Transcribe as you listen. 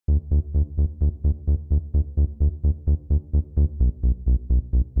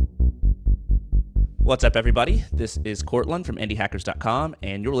What's up, everybody? This is Cortland from IndieHackers.com,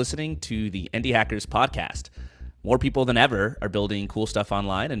 and you're listening to the Indie Hackers podcast. More people than ever are building cool stuff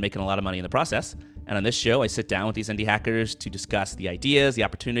online and making a lot of money in the process. And on this show, I sit down with these indie hackers to discuss the ideas, the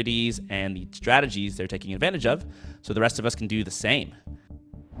opportunities, and the strategies they're taking advantage of so the rest of us can do the same.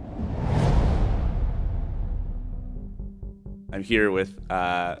 I'm here with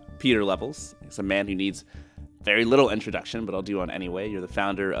Peter Levels. He's a man who needs very little introduction, but I'll do one anyway. You're the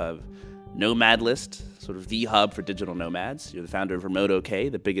founder of Nomad List, sort of the hub for digital nomads. You're the founder of Remote OK,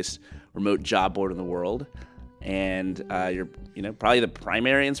 the biggest remote job board in the world. And you're probably the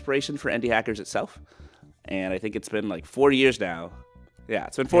primary inspiration for Indie Hackers itself. And I think it's been like 4 years now. Yeah,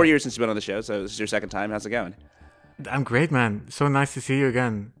 it's been 4 years since you've been on the show, so this is your second time. How's it going? I'm great, man. So nice to see you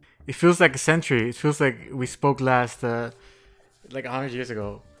again. It feels like a century. It feels like we spoke last like 100 years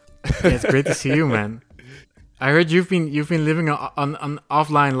ago. Yeah, it's great to see you, man. I heard you've been living on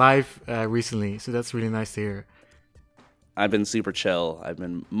offline life recently, so that's really nice to hear. I've been super chill. I've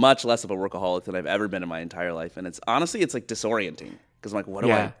been much less of a workaholic than I've ever been in my entire life, and it's like disorienting because I'm like, what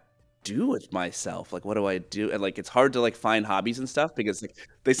do I do with myself? Like, what do I do? And like, it's hard to like find hobbies and stuff because like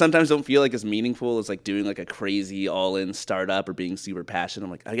they sometimes don't feel like as meaningful as like doing like a crazy all-in startup or being super passionate.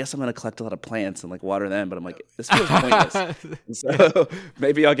 I'm like, I guess I'm gonna collect a lot of plants and like water them, but I'm like, this feels pointless. So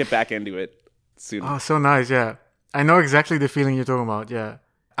maybe I'll get back into it soon. Oh, so nice. Yeah, I know exactly the feeling you're talking about. Yeah,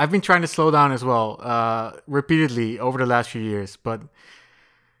 I've been trying to slow down as well, repeatedly over the last few years, but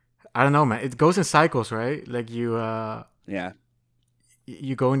I don't know, man. It goes in cycles, right? Like you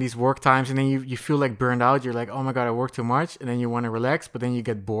go in these work times and then you feel like burned out. You're like, oh my God, I work too much. And then you want to relax, but then you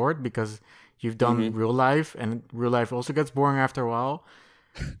get bored because you've done real life, and real life also gets boring after a while.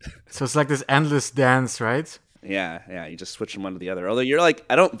 So it's like this endless dance, right? Yeah. You just switch from one to the other. Although you're like,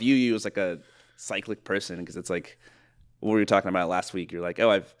 I don't view you as like a cyclic person because it's like what we were talking about last week. You're like,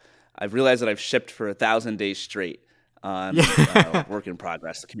 oh, I've realized that I've shipped for 1,000 days straight on work in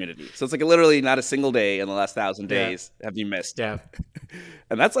progress, the community. So it's like literally not a single day in the last 1,000 days have you missed. Yeah.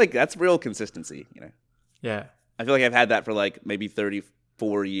 And that's real consistency, Yeah. I feel like I've had that for like maybe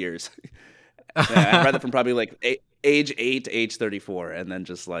 34 years. I've read that from probably like age 8 to age 34, and then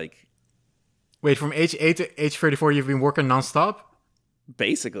just like. Wait, from age 8 to age 34, you've been working nonstop?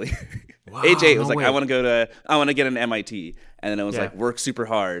 Basically. Wow, age 8 was no like, way. I want to get an MIT. And then it was like, work super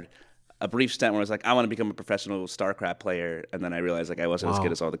hard. A brief stint where I was like, I want to become a professional StarCraft player. And then I realized like I wasn't as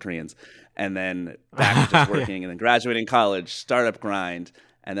good as all the Koreans. And then back to just working and then graduating college, startup grind.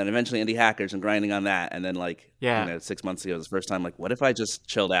 And then eventually Indie Hackers and grinding on that. And then like, 6 months ago was the first time like, what if I just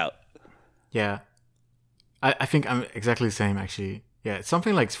chilled out? Yeah. I think I'm exactly the same, actually. Yeah, it's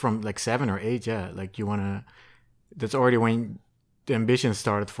something like from like 7 or 8, yeah. Like you want to, that's already when the ambition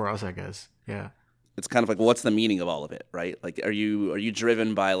started for us, I guess. Yeah. It's kind of like, what's the meaning of all of it, right? Like, are you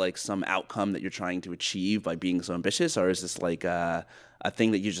driven by like some outcome that you're trying to achieve by being so ambitious, or is this like a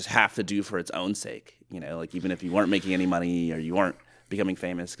thing that you just have to do for its own sake? Like even if you weren't making any money or you weren't becoming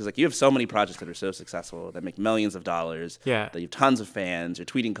famous, because like you have so many projects that are so successful that make millions of dollars. Yeah. That you have tons of fans. You're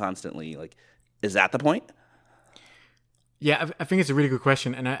tweeting constantly. Like, is that the point? Yeah, I think it's a really good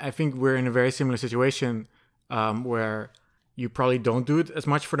question, and I think we're in a very similar situation where you probably don't do it as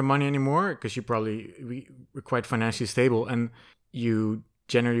much for the money anymore because we're quite financially stable, and you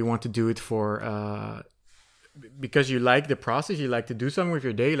generally want to do it for because you like the process. You like to do something with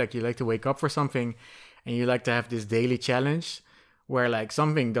your day, like you like to wake up for something, and you like to have this daily challenge where like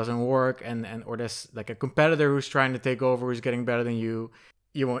something doesn't work, or there's like a competitor who's trying to take over, who's getting better than you.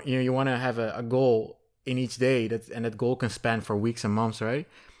 You want to have a goal in each day and that goal can span for weeks and months, right?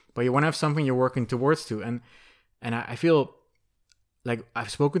 But you want to have something you're working towards to, and I feel like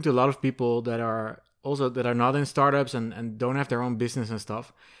I've spoken to a lot of people that are not in startups and don't have their own business and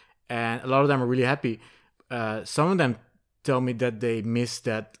stuff, and a lot of them are really happy. Some of them tell me that they miss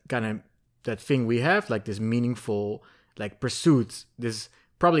that thing we have, like this meaningful like pursuit, this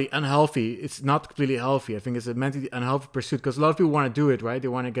probably unhealthy. It's not completely healthy. I think it's a mentally unhealthy pursuit because a lot of people want to do it, right? They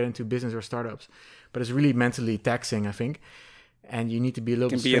want to get into business or startups, but it's really mentally taxing, I think, and you need to be a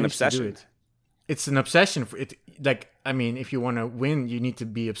little bit strange to do it. It's an obsession for it. Like, I mean, if you want to win, you need to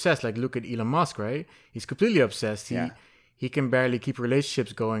be obsessed. Like, look at Elon Musk, right? He's completely obsessed. He can barely keep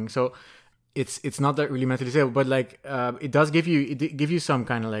relationships going. So it's not that really mentally stable, but like it does give you some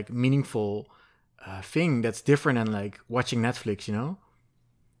kind of like meaningful thing that's different than like watching Netflix,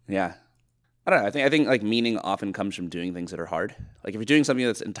 Yeah. I don't know. I think like meaning often comes from doing things that are hard. Like if you're doing something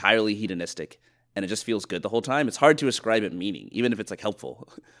that's entirely hedonistic and it just feels good the whole time, it's hard to ascribe it meaning, even if it's like helpful.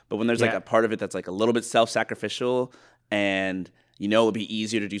 But when there's like a part of it that's like a little bit self-sacrificial and you know, it'll be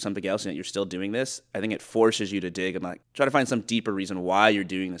easier to do something else and yet you're still doing this, I think it forces you to dig and like try to find some deeper reason why you're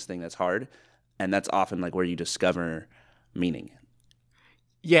doing this thing that's hard. And that's often like where you discover meaning.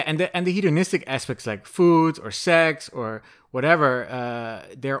 Yeah, and the hedonistic aspects like food or sex or whatever,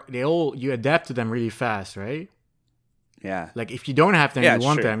 they all, you adapt to them really fast, right? Yeah. Like if you don't have them, you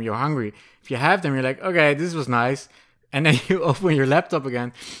want them, you're hungry. If you have them, you're like, okay, this was nice. And then you open your laptop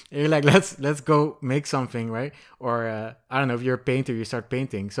again. And you're like, let's go make something, right? Or I don't know, if you're a painter, you start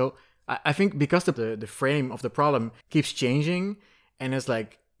painting. So I think because the frame of the problem keeps changing and it's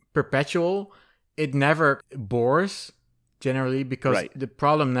like perpetual, it never bores generally because the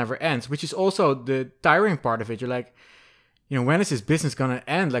problem never ends, which is also the tiring part of it. You're like, you know, when is this business gonna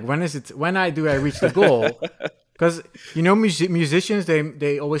end? Like when do I reach the goal? Because, you know, musicians,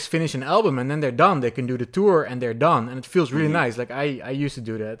 they always finish an album and then they're done. They can do the tour and they're done. And it feels really nice. Like I used to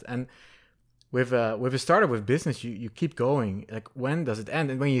do that. And with a startup, with business, you keep going. Like when does it end?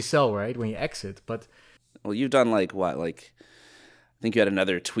 And when you sell, right? When you exit. But well, you've done like what? Like I think you had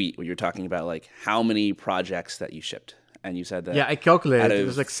another tweet where you're talking about like how many projects that you shipped. And you said that. Yeah, I calculated. It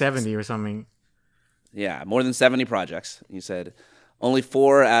was like 70 or something. Yeah, more than 70 projects. You said only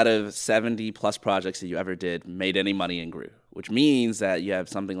 4 out of 70 plus projects that you ever did made any money and grew, which means that you have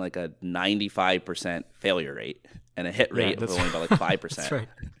something like a 95% failure rate and a hit rate of only about like 5%, That's right.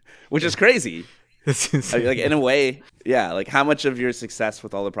 Which is crazy. That's I mean, like in a way, yeah. Like how much of your success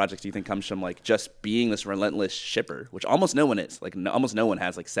with all the projects do you think comes from like just being this relentless shipper, which almost no one is. Like almost no one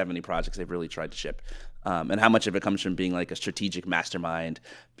has like 70 projects they've really tried to ship. And how much of it comes from being like a strategic mastermind,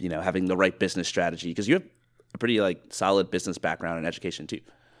 you know, having the right business strategy, because you have a pretty like solid business background and education too.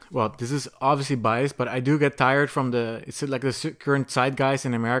 Well, this is obviously biased, but I do get tired from it's like the current zeitgeist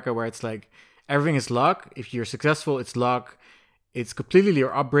in America where it's like everything is luck. If you're successful, it's luck. It's completely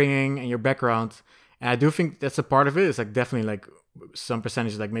your upbringing and your background. And I do think that's a part of it. It's like definitely like some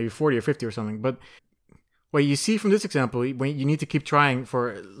percentage, like maybe 40 or 50 or something. But what you see from this example, when you need to keep trying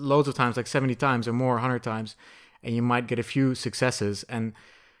for loads of times, like 70 times or more, 100 times, and you might get a few successes. And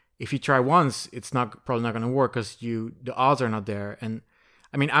if you try once, it's probably not going to work because the odds are not there. And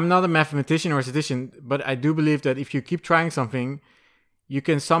I mean, I'm not a mathematician or a statistician, but I do believe that if you keep trying something, you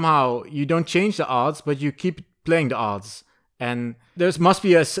can somehow, you don't change the odds, but you keep playing the odds. And there must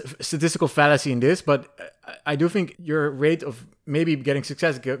be a statistical fallacy in this, but I do think your rate of maybe getting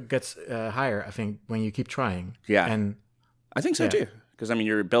success gets higher, I think, when you keep trying. Yeah. And I think so too. Because, I mean,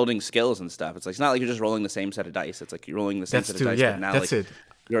 you're building skills and stuff. It's like, it's not like you're just rolling the same set of dice. It's like you're rolling the same set of dice. Yeah, but now, that's like, it.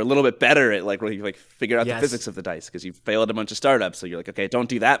 You're a little bit better at like, you like figure out the physics of the dice because you've failed a bunch of startups. So you're like, okay, don't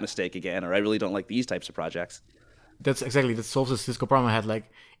do that mistake again. Or I really don't like these types of projects. That solves the statistical problem I had.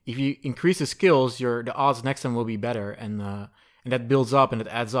 Like, if you increase the skills, the odds next time will be better, and that builds up and it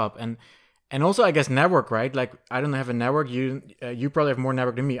adds up, and also I guess network, right? Like I don't have a network. You probably have more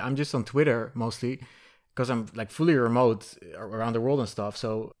network than me. I'm just on Twitter mostly because I'm like fully remote around the world and stuff.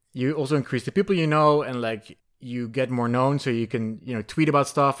 So you also increase the people you know, and like you get more known, so you can tweet about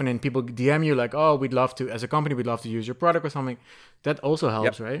stuff, and then people DM you like, oh, we'd love to, as a company, we'd love to use your product or something. That also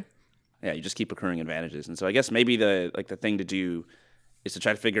helps, right? Yeah, you just keep accruing advantages, and so I guess maybe the thing to do is to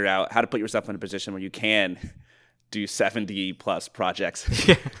try to figure out how to put yourself in a position where you can do 70 plus projects.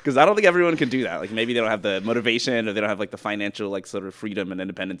 Because I don't think everyone can do that. Like maybe they don't have the motivation or they don't have like the financial like sort of freedom and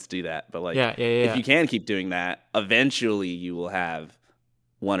independence to do that. But like if you can keep doing that, eventually you will have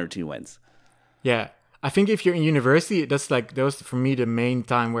 1 or 2 wins. Yeah. I think if you're in university, that was for me the main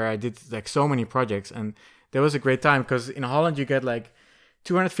time where I did like so many projects, and that was a great time because in Holland you get like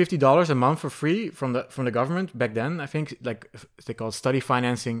 $250 a month for free from the government back then. I think like they call it study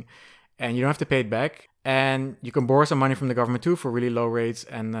financing, and you don't have to pay it back, and you can borrow some money from the government too for really low rates,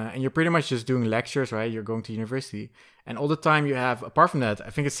 and you're pretty much just doing lectures, right? You're going to university, and all the time you have, apart from that, I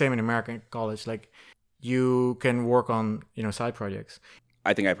think it's same in American college, like you can work on side projects.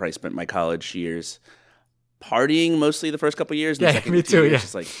 I think I probably spent my college years partying mostly the first couple of years. And me too. Yeah,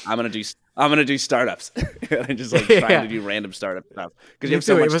 just like I'm gonna do startups and just like trying to do random startup stuff because you have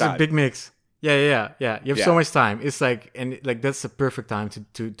so much time. It was a big mix. Yeah. You have so much time. It's like, and like that's the perfect time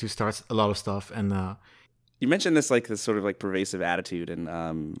to start a lot of stuff. And you mentioned this sort of like pervasive attitude, and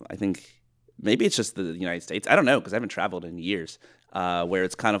I think maybe it's just the United States. I don't know because I haven't traveled in years. Where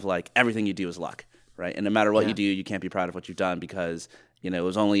it's kind of like everything you do is luck, right? And no matter what you do, you can't be proud of what you've done because it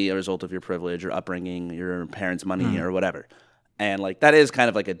was only a result of your privilege or upbringing, your parents' money or whatever. And like that is kind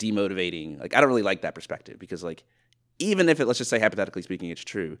of like a demotivating. Like I don't really like that perspective because like even if let's just say hypothetically speaking, it's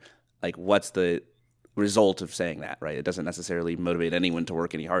true. Like what's the result of saying that, right? It doesn't necessarily motivate anyone to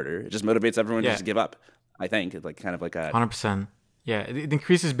work any harder. It just motivates everyone to just give up. I think it's like kind of like a 100%. Yeah, it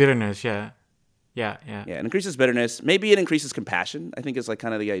increases bitterness. Yeah. Yeah, yeah. Yeah, it increases bitterness. Maybe it increases compassion, I think is like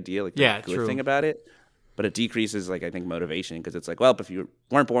kind of the idea, like the good True. thing about it. But it decreases, like, I think, motivation, because it's like, well, if you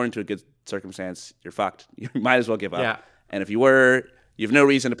weren't born into a good circumstance, you're fucked. You might as well give up. Yeah. And if you were, you have no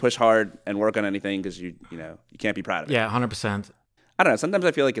reason to push hard and work on anything, because you can't be proud of it. Yeah, 100%. I don't know. Sometimes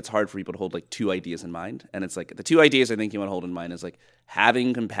I feel like it's hard for people to hold like two ideas in mind. And it's like the two ideas I think you want to hold in mind is like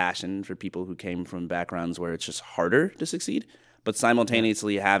having compassion for people who came from backgrounds where it's just harder to succeed, but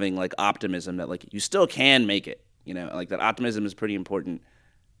simultaneously having like optimism that like you still can make it. Like that optimism is pretty important,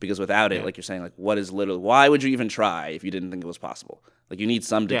 because without it, like you're saying, like why would you even try if you didn't think it was possible? Like you need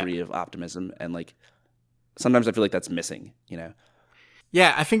some degree of optimism, and like sometimes I feel like that's missing,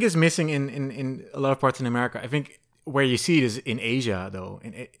 Yeah, I think it's missing in a lot of parts in America. I think where you see it is in Asia, though.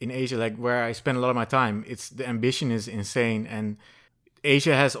 In Asia, like where I spend a lot of my time, the ambition is insane, and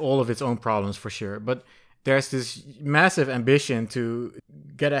Asia has all of its own problems for sure. But there's this massive ambition to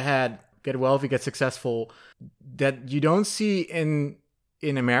get ahead, get wealthy, get successful, that you don't see in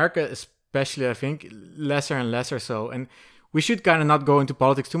America, especially. I think lesser and lesser so. And we should kind of not go into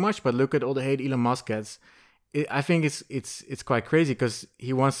politics too much, but look at all the hate Elon Musk gets. I think it's quite crazy, because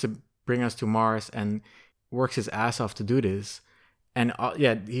he wants to bring us to Mars and works his ass off to do this. And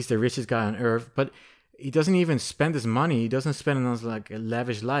he's the richest guy on earth, but he doesn't even spend his money. He doesn't spend it on like a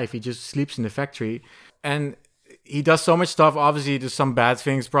lavish life. He just sleeps in the factory, and he does so much stuff. Obviously, there's some bad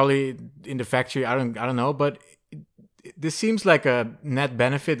things probably in the factory. I don't know, but this seems like a net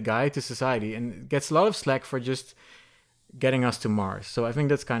benefit guy to society, and gets a lot of slack for just getting us to Mars. So I think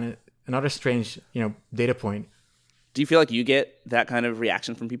that's kind of another strange, data point. Do you feel like you get that kind of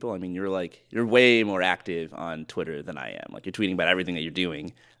reaction from people? I mean, you're way more active on Twitter than I am. Like you're tweeting about everything that you're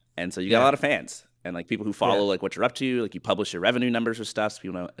doing, and so you got a lot of fans and like people who follow like what you're up to. Like you publish your revenue numbers or stuff, so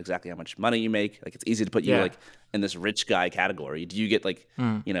people know exactly how much money you make. Like it's easy to put you like in this rich guy category. Do you get like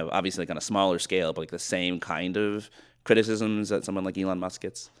obviously like on a smaller scale, but like the same kind of criticisms that someone like Elon Musk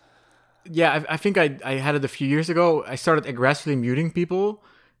gets? Yeah, I think I had it a few years ago. I started aggressively muting people,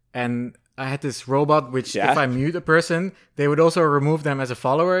 and I had this robot which if I mute a person, they would also remove them as a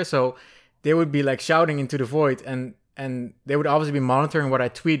follower. So they would be like shouting into the void, and they would obviously be monitoring what I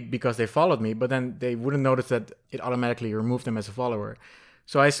tweet because they followed me, but then they wouldn't notice that it automatically removed them as a follower.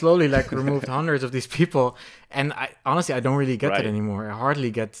 So I slowly like removed hundreds of these people, and I honestly don't really get that anymore. I hardly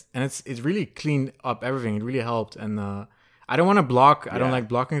get, and it's really cleaned up everything. It really helped, and I don't want to block. I don't like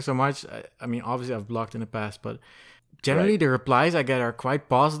blocking so much. I mean, obviously I've blocked in the past, but generally the replies I get are quite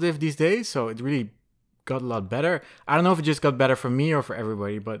positive these days. So it really got a lot better. I don't know if it just got better for me or for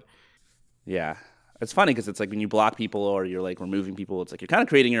everybody, but yeah. It's funny because it's like when you block people or you're like removing people, it's like you're kind of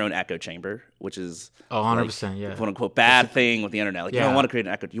creating your own echo chamber, which is 100%, like, quote unquote bad thing with the internet. Like you don't want to create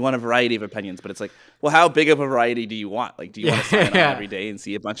an echo. You want a variety of opinions, but it's like, well, how big of a variety do you want? Like, do you want to sign on every day and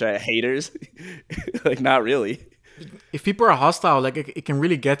see a bunch of haters? Like, not really. If people are hostile, like it can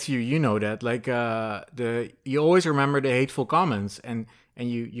really get to you. You know that. Like you always remember the hateful comments, and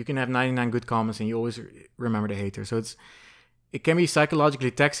you can have 99 good comments, and you always remember the hater. So it can be psychologically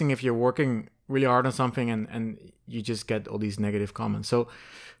taxing if you're working really hard on something and you just get all these negative comments. So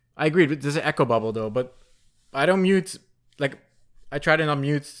I agree. There's an echo bubble though, but I don't mute. Like I try to not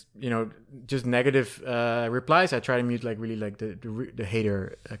mute, just negative replies. I try to mute like really like the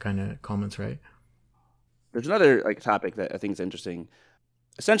hater kind of comments, right? There's another like topic that I think is interesting,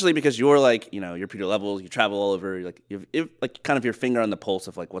 essentially because you're like, you're Peter Levels, you travel all over, you're like you've like kind of your finger on the pulse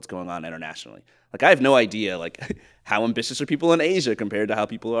of like what's going on internationally. Like I have no idea like how ambitious are people in Asia compared to how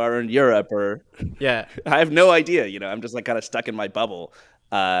people are in Europe or I have no idea. I'm just like kind of stuck in my bubble.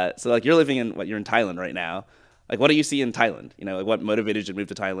 So like you're living in you're in Thailand right now. Like what do you see in Thailand? Like what motivated you to move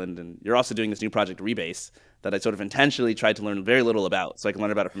to Thailand? And you're also doing this new project Rebase that I sort of intentionally tried to learn very little about so I can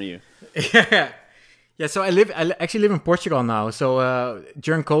learn about it from you. Yeah, so I actually live in Portugal now. So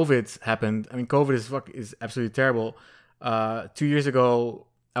during COVID happened. I mean, COVID is absolutely terrible. 2 years ago,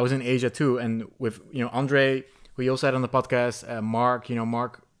 I was in Asia too, and with Andre, who you also had on the podcast, Mark,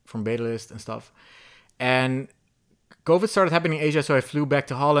 Mark from Betalist and stuff. And COVID started happening in Asia, so I flew back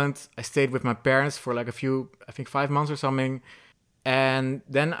to Holland. I stayed with my parents for like 5 months or something, and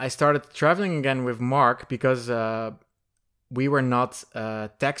then I started traveling again with Mark because we were not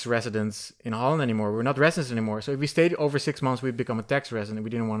tax residents in Holland anymore. We were not residents anymore. So if we stayed over 6 months, we'd become a tax resident. We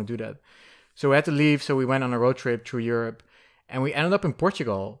didn't want to do that. So we had to leave. So we went on a road trip through Europe and we ended up in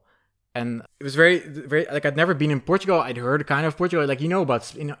Portugal. And it was very, very, like I'd never been in Portugal. I'd heard kind of Portugal. Like,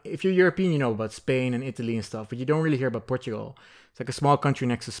 about, if you're European, you know about Spain and Italy and stuff, but you don't really hear about Portugal. It's like a small country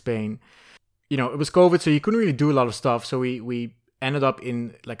next to Spain. It was COVID, so you couldn't really do a lot of stuff. So we ended up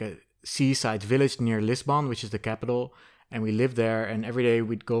in like a seaside village near Lisbon, which is the capital. And we lived there, and every day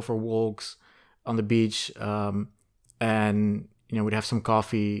we'd go for walks on the beach, and we'd have some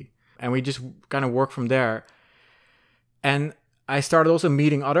coffee, and we just kind of work from there. And I started also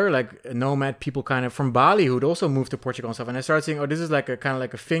meeting other like nomad people kind of from Bali who'd also moved to Portugal and stuff. And I started saying, oh, this is like a kind of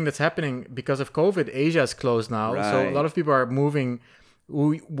like a thing that's happening because of COVID. Asia is closed now. Right. So a lot of people are moving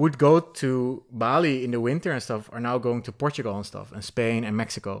who would go to Bali in the winter and stuff are now going to Portugal and stuff, and Spain and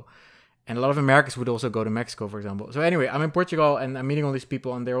Mexico. And a lot of Americans would also go to Mexico, for example. So anyway, I'm in Portugal and I'm meeting all these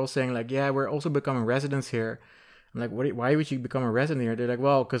people, and they're all saying like, yeah, we're also becoming residents here. I'm like, why would you become a resident here? They're like,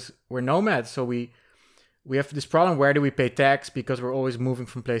 well, because we're nomads. So we have this problem. Where do we pay tax? Because we're always moving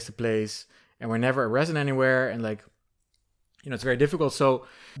from place to place, and we're never a resident anywhere. And like, it's very difficult. So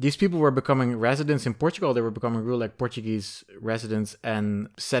these people were becoming residents in Portugal. They were becoming real like Portuguese residents and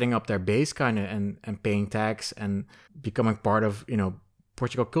setting up their base kind of and paying tax and becoming part of,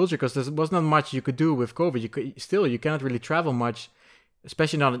 Portugal culture, because there was not much you could do with COVID. You cannot really travel much,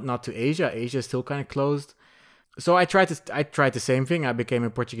 especially not to Asia. Asia is still kind of closed. So I tried the same thing. I became a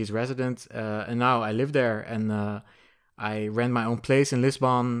Portuguese resident, and now I live there, and I rent my own place in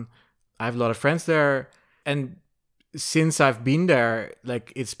Lisbon. I have a lot of friends there, and since I've been there,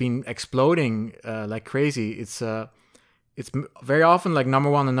 like it's been exploding like crazy. It's very often like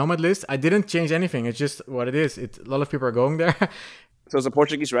number one on the nomad list. I didn't change anything. It's just what it is. A lot of people are going there. So as a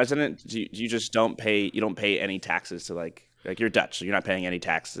Portuguese resident, you just don't pay any taxes to like you're Dutch, so you're not paying any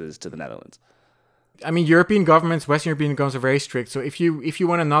taxes to the Netherlands. I mean, European governments, Western European governments are very strict. So if you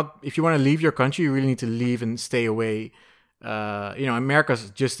want to leave your country, you really need to leave and stay away. America's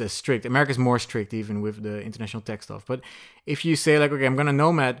just as strict. America's more strict even with the international tax stuff. But if you say like, okay, I'm gonna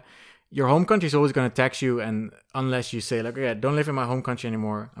nomad, your home country is always gonna tax you, and unless you say like, okay, don't live in my home country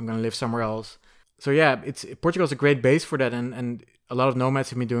anymore, I'm gonna live somewhere else. So yeah, Portugal's a great base for that, and a lot of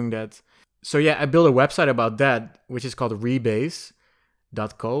nomads have been doing that. So yeah, I built a website about that, which is called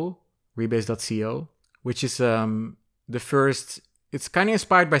rebase.co. Rebase.co, which is the first. It's kind of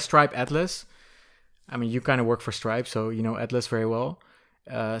inspired by Stripe Atlas. I mean, you kind of work for Stripe, so you know Atlas very well.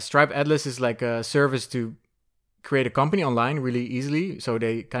 Stripe Atlas is like a service to create a company online really easily. So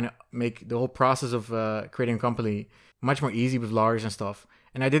they kind of make the whole process of creating a company much more easy with lawyers and stuff.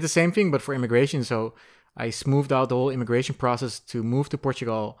 And I did the same thing, but for immigration. So I smoothed out the whole immigration process to move to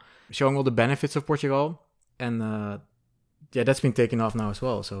Portugal, showing all the benefits of Portugal. And that's been taken off now as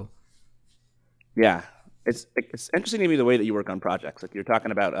well. So. Yeah, it's interesting to me the way that you work on projects. Like you're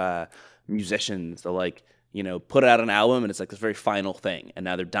talking about musicians, they'll like put out an album and it's like this very final thing, and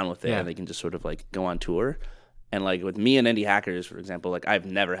now they're done with it and they can just sort of like go on tour. And like with me and Indie Hackers, for example, like I've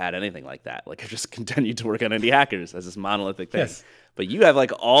never had anything like that. Like I've just continued to work on Indie Hackers as this monolithic thing. Yes. But you have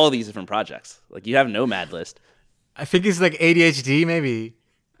like all these different projects. Like you have Nomad List. I think it's like ADHD maybe.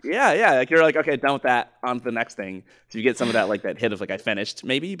 Yeah. Like you're like, okay, done with that, on to the next thing. So you get some of that like that hit of like I finished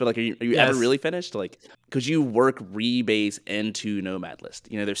maybe, but like are you ever really finished? Like could you work Rebase into Nomad List?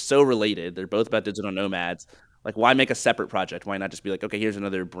 They're so related. They're both about digital nomads. Like why make a separate project? Why not just be like, okay, here's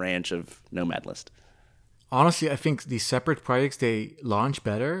another branch of Nomad List? Honestly, I think these separate projects, they launch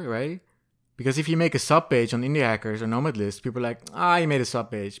better, right? Because if you make a sub page on Indie Hackers or Nomad List, people are like, you made a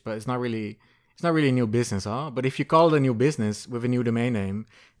sub page, but it's not really a new business, huh? But if you call it a new business with a new domain name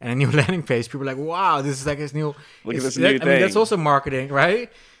and a new landing page, people are like, wow, this is like this new. Look at this new thing. I mean, that's also marketing,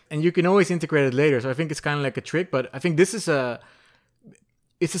 right? And you can always integrate it later. So I think it's kind of like a trick, but I think this is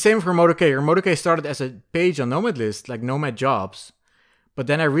it's the same for Remote OK. Remote OK started as a page on Nomad List, like nomad jobs. But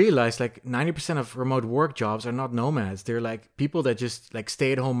then I realized like 90% of remote work jobs are not nomads. They're like people that just like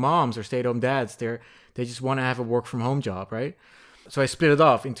stay-at-home moms or stay-at-home dads. They just want to have a work-from-home job, right? So I split it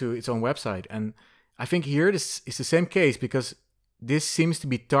off into its own website. And I think here this is the same case because this seems to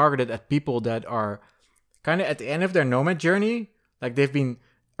be targeted at people that are kind of at the end of their nomad journey. Like they've been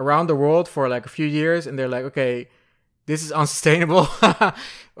around the world for like a few years and they're like, okay, this is unsustainable.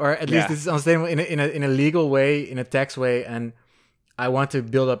 Or at least this is unsustainable in a legal way, in a tax way. And I want to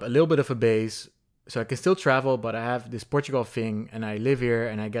build up a little bit of a base so I can still travel, but I have this Portugal thing and I live here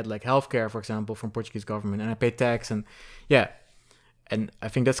and I get like healthcare, for example, from Portuguese government and I pay tax and and I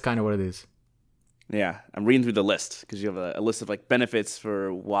think that's kind of what it is. Yeah, I'm reading through the list because you have a list of like benefits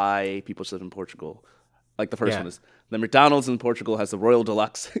for why people should live in Portugal. Like the first one is the McDonald's in Portugal has the Royal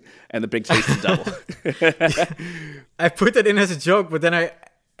Deluxe and the Big Tasty Double. I put that in as a joke, but then I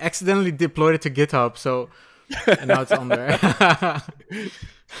accidentally deployed it to GitHub, so and now it's on there.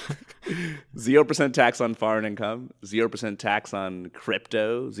 0% tax on foreign income, 0% tax on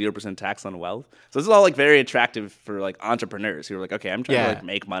crypto, 0% tax on wealth. So this is all like very attractive for like entrepreneurs who are like, okay, I'm trying to like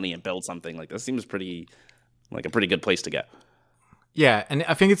make money and build something. Like this seems pretty like a pretty good place to go. Yeah, and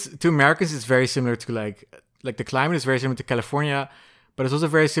I think it's to Americans it's very similar to like the climate is very similar to California, but it's also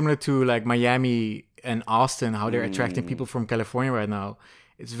very similar to like Miami and Austin, how they're attracting people from California right now.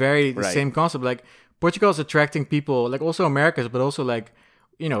 It's very the same concept. Like Portugal is attracting people, like also Americans, but also like,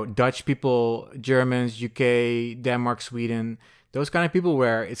 you know, Dutch people, Germans, UK, Denmark, Sweden, those kind of people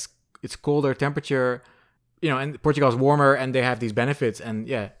where it's colder temperature, you know, and Portugal is warmer and they have these benefits, and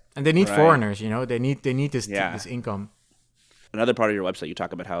and they need foreigners, you know, they need this this income. Another part of your website, you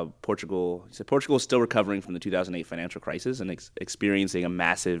talk about how Portugal is still recovering from the 2008 financial crisis and experiencing a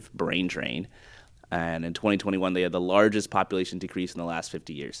massive brain drain. And in 2021, they had the largest population decrease in the last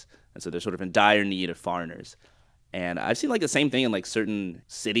 50 years. And so they're sort of in dire need of foreigners. And I've seen like the same thing in like certain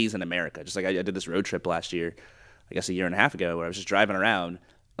cities in America. Just like I did this road trip last year, I guess a year and a half ago, where I was just driving around.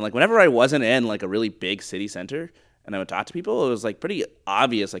 And like whenever I wasn't in like a really big city center and I would talk to people, it was like pretty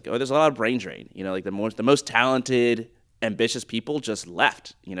obvious, like, oh, there's a lot of brain drain. You know, like the most talented, ambitious people just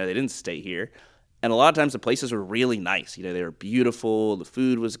left. You know, they didn't stay here. And a lot of times the places were really nice. You know, they were beautiful, the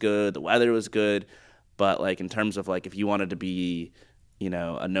food was good, the weather was good. But like in terms of like if you wanted to be, you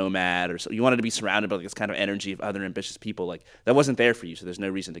know, a nomad or so, you wanted to be surrounded by like this kind of energy of other ambitious people, like that wasn't there for you. So there's no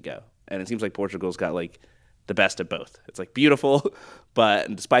reason to go. And it seems like Portugal's got like the best of both. It's like beautiful,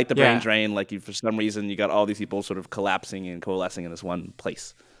 but despite the brain drain, like for some reason you got all these people sort of collapsing and coalescing in this one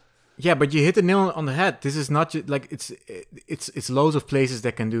place. Yeah, but you hit the nail on the head. This is not just like it's loads of places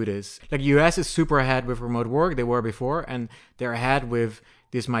that can do this. Like US is super ahead with remote work. They were before, and they're ahead with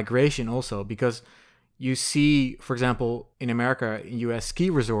this migration also, because you see, for example, in America, in US, ski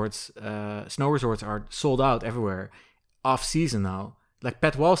resorts, snow resorts are sold out everywhere, off season now. Like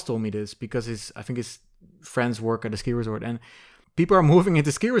Pat Walsh told me this because I think his friends work at a ski resort, and people are moving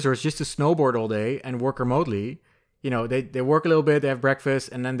into ski resorts just to snowboard all day and work remotely. You know, they work a little bit, they have breakfast,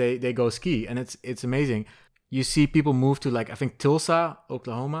 and then they go ski, and it's amazing. You see people move to, like, I think Tulsa,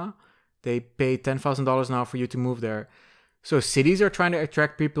 Oklahoma. They pay $10,000 now for you to move there. So cities are trying to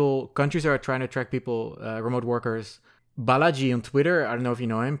attract people, countries are trying to attract people, remote workers. Balaji on Twitter, I don't know if you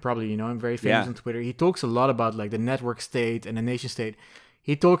know him, probably you know him, very famous on Twitter. He talks a lot about like the network state and the nation state.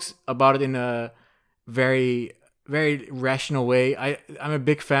 He talks about it in a very, very rational way. I'm a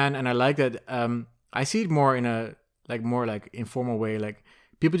big fan, and I like that. I see it more in a more informal way. Like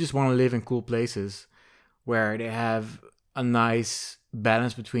people just want to live in cool places where they have a nice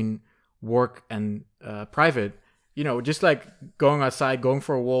balance between work and private. You know, just like going outside, going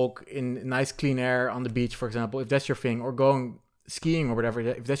for a walk in nice clean air on the beach, for example, if that's your thing, or going skiing or whatever,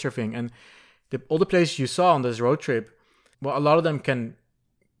 if that's your thing. And all the places you saw on this road trip, well, a lot of them can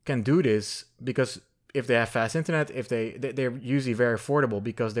do this because if they have fast internet, if they're usually very affordable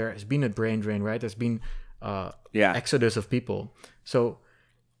because there has been a brain drain, right? There's been exodus of people. So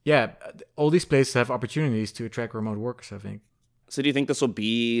yeah, all these places have opportunities to attract remote workers, I think. So do you think this will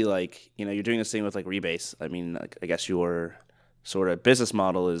be like, you know, you're doing this thing with like Rebase. I mean, like, I guess your sort of business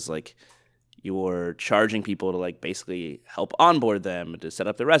model is like you're charging people to like basically help onboard them, to set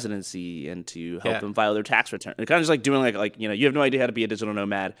up their residency, and to help them file their tax return. It's kind of just like doing like, you know, you have no idea how to be a digital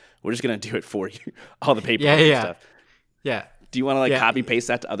nomad. We're just going to do it for you. All the paperwork and stuff. Yeah. Do you want to like copy paste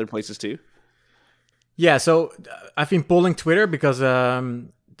that to other places too? Yeah. So I've been polling Twitter because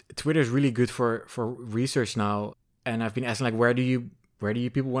Twitter is really good for research now. And I've been asking, like, where do you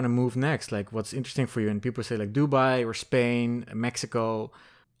people want to move next? Like, what's interesting for you? And people say like Dubai or Spain, Mexico.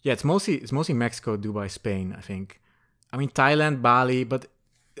 Yeah, it's mostly Mexico, Dubai, Spain, I think. I mean, Thailand, Bali, but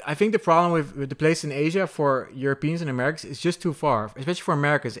I think the problem with the place in Asia for Europeans and Americans is just too far. Especially for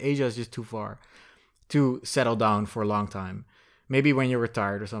Americans, Asia is just too far to settle down for a long time. Maybe when you're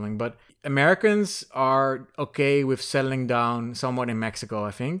retired or something. But Americans are okay with settling down somewhat in Mexico,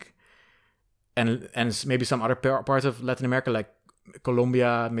 I think. And maybe some other parts of Latin America, like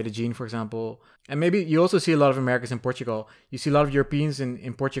Colombia, Medellin, for example. And maybe you also see a lot of Americans in Portugal. You see a lot of Europeans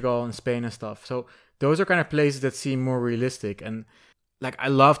in Portugal and Spain and stuff. So those are kind of places that seem more realistic. And like, I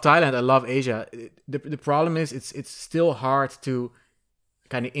love Thailand. I love Asia. The problem is it's still hard to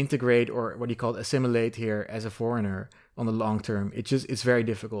kind of integrate, or what you call assimilate here as a foreigner on the long term. It's very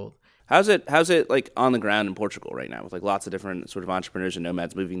difficult. How's it like on the ground in Portugal right now with like lots of different sort of entrepreneurs and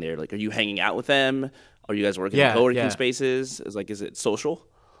nomads moving there? Like, are you hanging out with them? Are you guys working in co-working spaces? Is it social?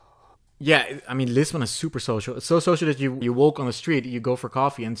 Yeah, I mean, Lisbon is super social. It's so social that you walk on the street, you go for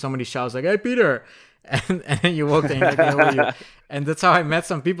coffee, and somebody shouts like, "Hey, Peter!" and then you walk there, and you're like, "Hey, how are you?" And that's how I met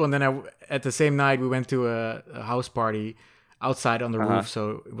some people. And then at the same night, we went to a house party outside on the roof,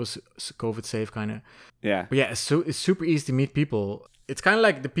 so it was COVID safe, kind of. Yeah. But yeah, it's super easy to meet people. It's kind of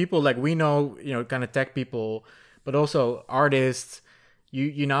like the people like we know, you know, kind of tech people, but also artists.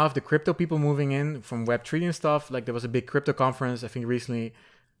 You now have the crypto people moving in from Web3 and stuff. Like there was a big crypto conference, I think, recently.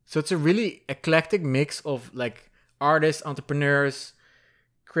 So it's a really eclectic mix of like artists, entrepreneurs,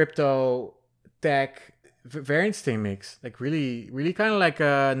 crypto tech variance thing mix. Like really, really kind of like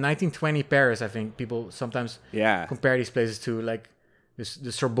 1920 Paris. I think people sometimes compare these places to, like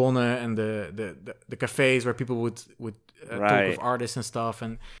the Sorbonne and the cafes where people would talk with artists and stuff.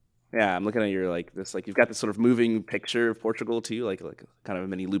 And yeah, I'm looking at your like this, like you've got this sort of moving picture of Portugal too, like kind of a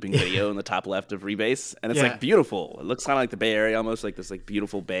mini looping video in the top left of Rebase, and it's like beautiful. It looks kind of like the Bay Area, almost like this like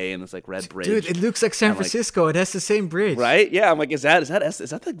beautiful bay and this like red bridge. Dude, it looks like San Francisco. It has the same bridge, right? Yeah, I'm like, is that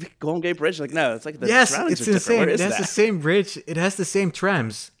the Golden Gate Bridge? Like, no, it's like the surroundings it's are insane. It has the same bridge. It has the same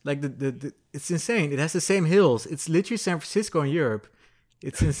trams. Like the it's insane. It has the same hills. It's literally San Francisco in Europe.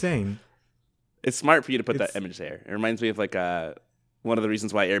 It's insane. It's smart for you to put that image there. It reminds me of like one of the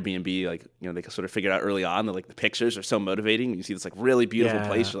reasons why Airbnb, like, you know, they sort of figured out early on that like the pictures are so motivating. When you see this like really beautiful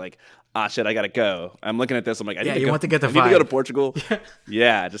place, you're like, shit, I gotta go. I'm looking at this. I'm like, I need to go. Want to get the I vibe. need to go to Portugal.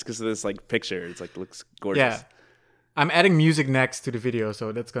 Yeah, just because of this like picture. It's like looks gorgeous. Yeah. I'm adding music next to the video,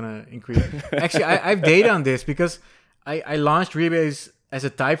 so that's gonna increase. Actually, I've data on this because I launched Rebase as a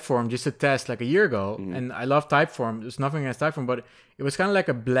Typeform just to test like a year ago, and I love Typeform. There's nothing against Typeform, but it was kind of like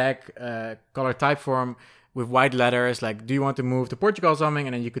a black color Typeform with white letters, like, do you want to move to Portugal or something?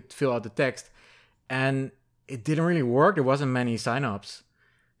 And then you could fill out the text. And it didn't really work. There wasn't many signups.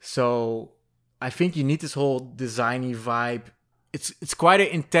 So I think you need this whole designy vibe. It's quite an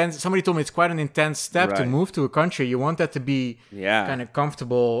intense, somebody told me it's quite an intense step to move to a country. You want that to be kind of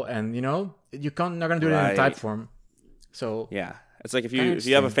comfortable, and, you know, you're not going to do it in Typeform. So yeah. It's like if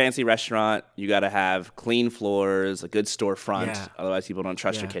you have a fancy restaurant, you got to have clean floors, a good storefront. Yeah. Otherwise, people don't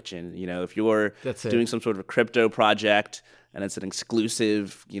trust your kitchen. You know, if you're doing some sort of a crypto project and it's an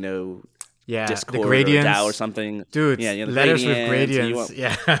exclusive, you know, Discord or DAO or something, dude. Yeah, you know, letters with gradients.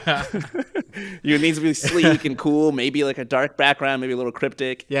 You need to be sleek and cool. Maybe like a dark background, maybe a little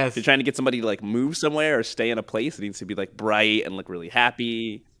cryptic. Yes. If you're trying to get somebody to like move somewhere or stay in a place, it needs to be like bright and look really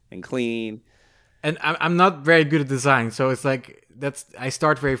happy and clean. And I'm not very good at design, so it's like I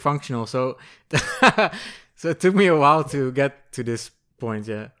start very functional. So so it took me a while to get to this point.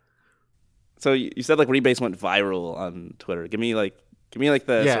 Yeah. So you said like Rebase went viral on Twitter. Give me like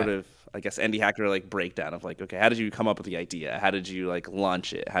the sort of, I guess, indie hacker like breakdown of like, okay, how did you come up with the idea? How did you like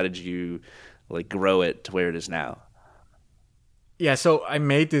launch it? How did you like grow it to where it is now? Yeah. So I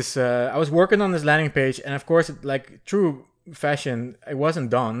made this. I was working on this landing page, and of course, like true fashion, it wasn't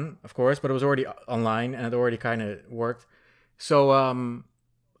done, of course, but it was already online and it already kind of worked. So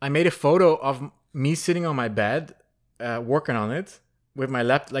I made a photo of me sitting on my bed, working on it with my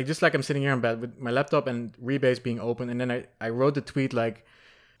laptop, like just like I'm sitting here in bed with my laptop and Rebase being open. And then I wrote the tweet like,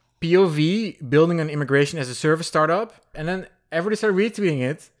 POV building an immigration as a service startup. And then everybody started retweeting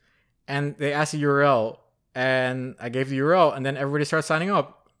it, and they asked the URL, and I gave the URL, and then everybody started signing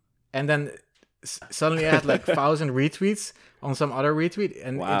up. And then suddenly I had like 1,000 retweets on some other retweet,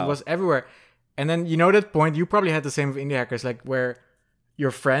 and it was everywhere. And then, you know, that point, you probably had the same with indie hackers, like where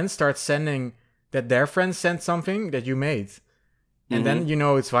your friends start sending that their friends sent something that you made. And then, you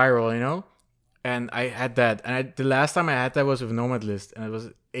know, it's viral, you know? And I had that. And the last time I had that was with Nomad List, and it was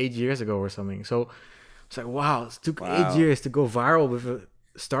 8 years ago or something. So it's like, wow, it took 8 years to go viral with a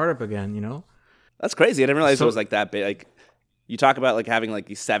startup again, you know? That's crazy. I didn't realize it was like that big. Like, you talk about like having like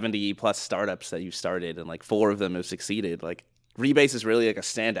these 70 plus startups that you started, and like 4 of them have succeeded. Like Rebase is really like a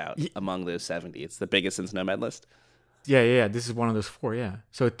standout among those 70. It's the biggest since Nomad List. Yeah. This is one of those 4. Yeah.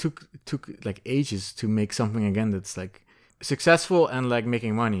 So it took like ages to make something again that's like successful and like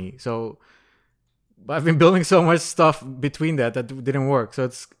making money. So but I've been building so much stuff between that didn't work. So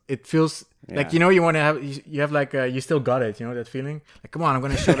it feels like, you know, you want to have, you have like, you still got it, you know, that feeling? Like, come on, I'm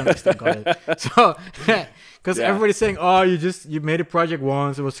going to show them I still got it. So, because everybody's saying, oh, you made a project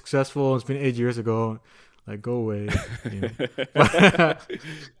once, it was successful, it's been 8 years ago. Like, go away. You know?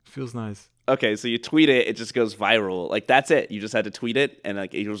 Feels nice. Okay, so you tweet it just goes viral. Like, that's it. You just had to tweet it, and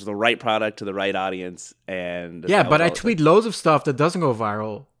like it was the right product to the right audience. And yeah, but I tweet loads of stuff that doesn't go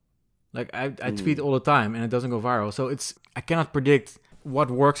viral. Like I tweet all the time and it doesn't go viral. So I cannot predict what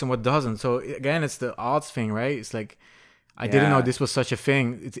works and what doesn't. So again, it's the odds thing, right? It's like, I didn't know this was such a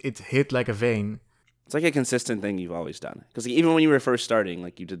thing. It hit like a vein. It's like a consistent thing you've always done. Because even when you were first starting,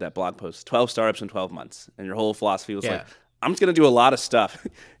 like you did that blog post, 12 startups in 12 months. And your whole philosophy was like, I'm just going to do a lot of stuff,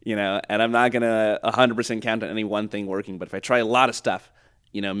 you know, and I'm not going to 100% count on any one thing working. But if I try a lot of stuff,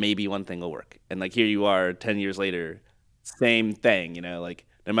 you know, maybe one thing will work. And like here you are 10 years later, same thing, you know, like,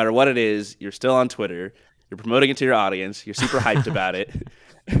 no matter what it is, you're still on Twitter. You're promoting it to your audience. You're super hyped about it.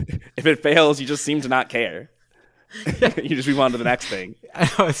 If it fails, you just seem to not care. You just move on to the next thing. I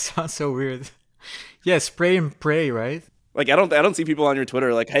know, it sounds so weird. Yeah, spray and pray, right? Like I don't see people on your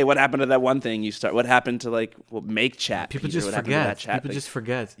Twitter like, hey, what happened to that one thing you start? What happened to like make chat? People Peter? just What happened to that forget. chat People thing? just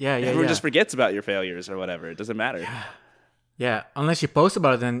forget. Yeah, yeah, Everyone yeah. just forgets about your failures or whatever. It doesn't matter. Yeah, unless you post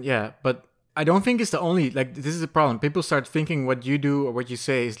about it, then yeah. But I don't think it's the only, like, this is a problem. People start thinking what you do or what you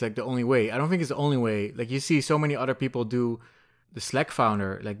say is like the only way. I don't think it's the only way. Like, you see so many other people do. The Slack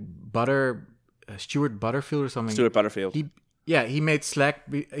founder, like Stuart Butterfield or something. Stuart Butterfield. He made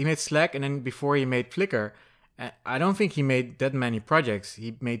Slack. He made Slack, and then before he made Flickr. I don't think he made that many projects.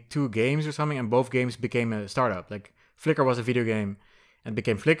 He made 2 games or something, and both games became a startup. Like, Flickr was a video game and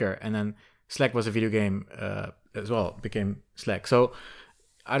became Flickr, and then Slack was a video game as well, became Slack. So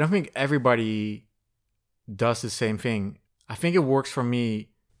I don't think everybody does the same thing. I think it works for me.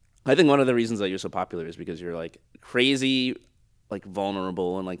 I think one of the reasons that you're so popular is because you're like crazy, like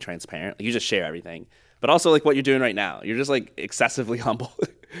vulnerable and like transparent. Like, you just share everything. But also like what you're doing right now. You're just like excessively humble.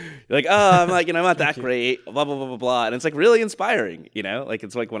 You're like, oh, I'm like, I'm not that great, blah, blah, blah, blah, blah. And it's like really inspiring, Like,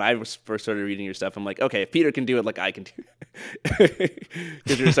 it's like when I first started reading your stuff, I'm like, okay, if Peter can do it, like I can do it.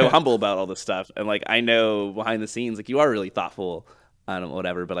 Because you're so humble about all this stuff. And like, I know behind the scenes, like you are really thoughtful on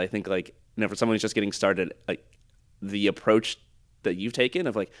whatever. But I think like, for someone who's just getting started, like the approach that you've taken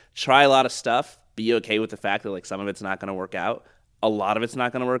of like, try a lot of stuff, be okay with the fact that like some of it's not going to work out. A lot of it's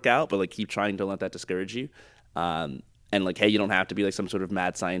not going to work out, but like keep trying, don't let that discourage you. And like, hey, you don't have to be like some sort of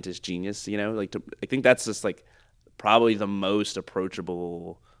mad scientist genius, Like, I think that's just like probably the most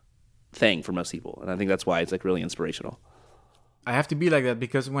approachable thing for most people, and I think that's why it's like really inspirational. I have to be like that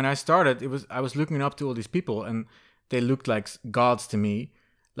because when I started, I was looking up to all these people, and they looked like gods to me.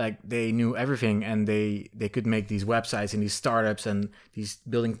 Like, they knew everything, and they could make these websites and these startups and these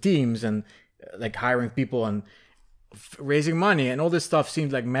building teams and like hiring people and raising money, and all this stuff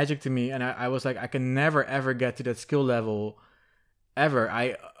seemed like magic to me. And I was like, I can never ever get to that skill level ever.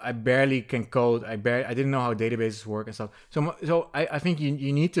 I barely can code. I didn't know how databases work and stuff. So I think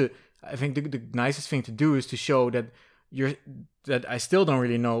you need to. I think the nicest thing to do is to show that that I still don't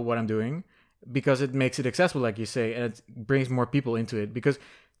really know what I'm doing, because it makes it accessible, like you say, and it brings more people into it. Because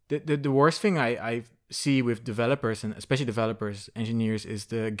the worst thing I see with developers, and especially developers, engineers, is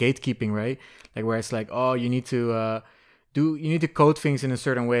the gatekeeping, right? Like, where it's like, oh, you need to code things in a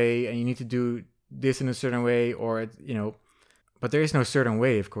certain way, and you need to do this in a certain way, or but there is no certain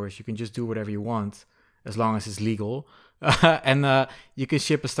way. Of course, you can just do whatever you want as long as it's legal, and you can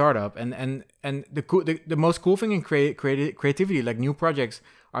ship a startup. And the most cool thing in creativity, like new projects,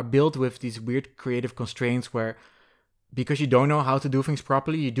 are built with these weird creative constraints where, because you don't know how to do things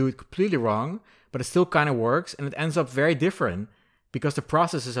properly, you do it completely wrong, but it still kind of works, and it ends up very different because the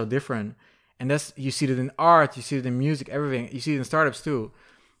process is so different. And you see it in art, you see it in music, everything. You see it in startups too,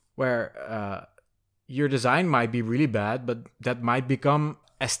 where your design might be really bad, but that might become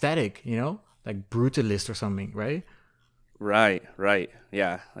aesthetic, like brutalist or something, right? Right.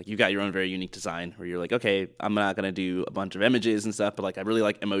 Yeah. Like, you got your own very unique design where you're like, okay, I'm not going to do a bunch of images and stuff, but like, I really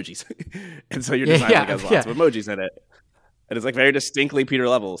like emojis. And so your design has lots of emojis in it. And it's like very distinctly Peter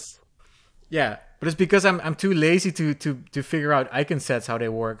Levels. Yeah, but it's because I'm too lazy to figure out icon sets, how they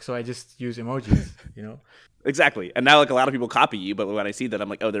work, so I just use emojis, Exactly. And now like a lot of people copy you, but when I see that, I'm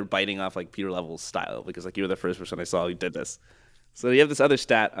like, oh, they're biting off like Peter Levels style, because like you were the first person I saw who did this. So you have this other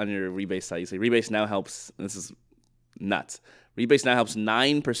stat on your Rebase site. You say Rebase now helps, and this is nuts. Rebase now helps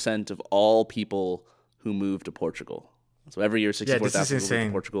 9% of all people who move to Portugal. So every year, 64,000 people move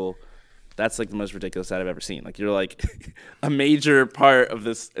to Portugal. That's like the most ridiculous stat I've ever seen. Like, you're like a major part of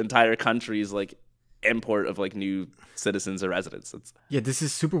this entire country's like import of like new citizens or residents. This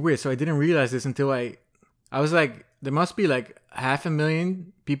is super weird. So I didn't realize this until I was like, there must be like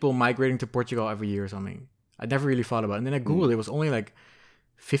 500,000 people migrating to Portugal every year or something. I never really thought about it. And then I Googled, it was only like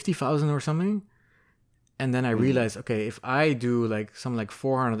 50,000 or something. And then I realized, okay, if I do like something like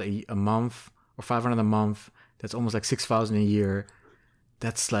 400 a month or 500 a month, that's almost like 6,000 a year.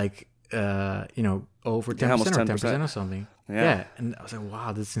 That's like, over 10% or 10% or something. Yeah. And I was like,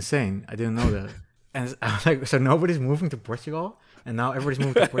 wow, that's insane. I didn't know that. And I was like, so nobody's moving to Portugal? And now everybody's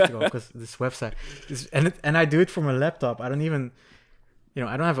moving to Portugal because this website and I do it from a laptop. I don't even, I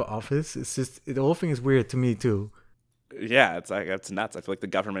don't have an office. It's just, the whole thing is weird to me too. Yeah, it's nuts. I feel like the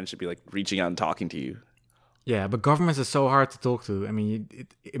government should be like reaching out and talking to you. Yeah, but governments are so hard to talk to. I mean,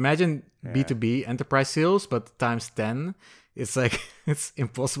 imagine B2B enterprise sales, but times 10. It's like, it's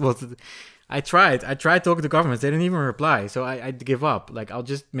impossible to. I tried talking to governments. They didn't even reply. So I give up. Like, I'll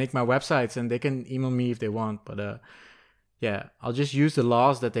just make my websites and they can email me if they want. But I'll just use the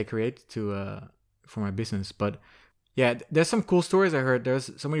laws that they create for my business. But yeah, there's some cool stories I heard. There's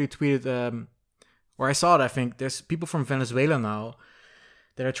somebody who tweeted, or I saw it, I think. There's people from Venezuela now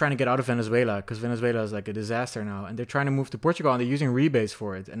that are trying to get out of Venezuela because Venezuela is like a disaster now, and they're trying to move to Portugal, and they're using Rebase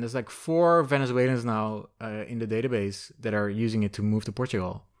for it. And there's like 4 Venezuelans now in the database that are using it to move to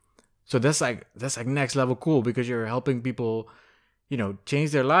Portugal. So that's like next level cool because you're helping people,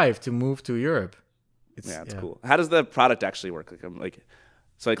 change their life to move to Europe. It's cool. How does the product actually work?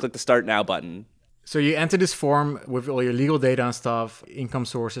 So I click the Start Now button. So you enter this form with all your legal data and stuff, income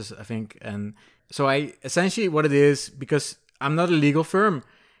sources, I think. And so I essentially what it is, because I'm not a legal firm,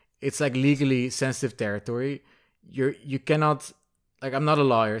 it's like legally sensitive territory. You cannot, like, I'm not a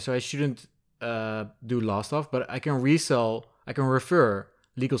lawyer, so I shouldn't do law stuff, but I can refer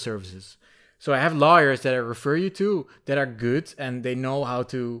legal services. So I have lawyers that I refer you to that are good and they know how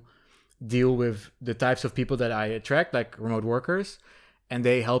to deal with the types of people that I attract, like remote workers, and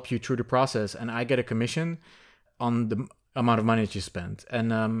they help you through the process. And I get a commission on the amount of money that you spend.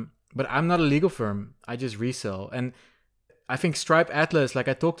 And but I'm not a legal firm. I just resell. And I think Stripe Atlas, like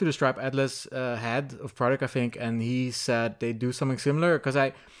I talked to the Stripe Atlas head of product, I think, and he said they do something similar. Because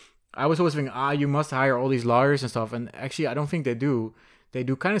I was always thinking, you must hire all these lawyers and stuff. And actually, I don't think they do. They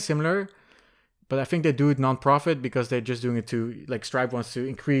do kind of similar, but I think they do it non-profit because they're just doing it to, like, Stripe wants to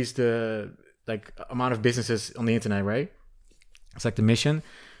increase the amount of businesses on the internet, right? It's like the mission.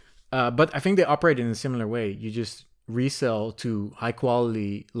 But I think they operate in a similar way. You just resell to high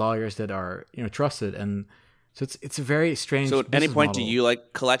quality lawyers that are trusted, and so it's a very strange. So at any point, model. do you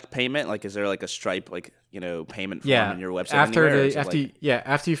like collect payment? Like, is there like a Stripe payment form in your website?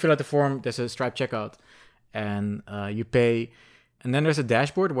 After you fill out the form, there's a Stripe checkout, and you pay. And then there's a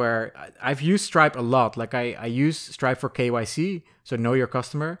dashboard where I've used Stripe a lot. Like I use Stripe for KYC, so know your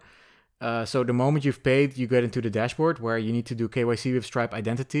customer. So the moment you've paid, you get into the dashboard where you need to do KYC with Stripe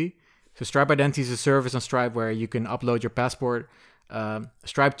Identity. So Stripe Identity is a service on Stripe where you can upload your passport.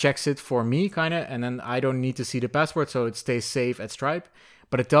 Stripe checks it for me, kind of, and then I don't need to see the passport, so it stays safe at Stripe.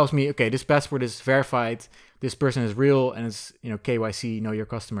 But it tells me, okay, this passport is verified, this person is real, and it's KYC, know your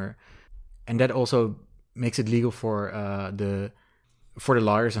customer, and that also makes it legal for the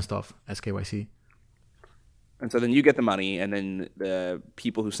lawyers and stuff as KYC. And so then you get the money, and then the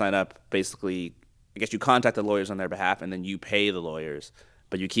people who sign up, basically, I guess you contact the lawyers on their behalf, and then you pay the lawyers,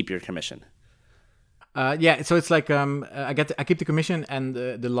 but you keep your commission. So it's like I keep the commission, and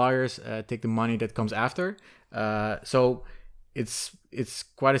the lawyers take the money that comes after. So it's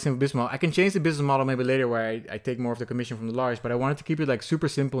quite a simple business model. I can change the business model maybe later where I take more of the commission from the lawyers, but I wanted to keep it like super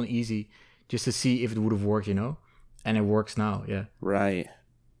simple and easy just to see if it would have worked, and it works now. Yeah. Right.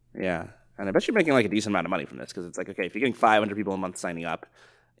 Yeah. And I bet you're making like a decent amount of money from this, because it's like, okay, if you're getting 500 people a month signing up,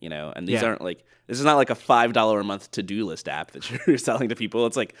 and these aren't like, this is not like a $5 a month to-do list app that you're selling to people.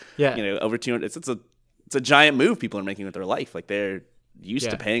 It's like, over 200. It's a giant move people are making with their life. Like, they're used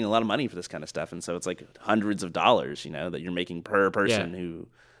to paying a lot of money for this kind of stuff, and so it's like hundreds of dollars, that you're making per person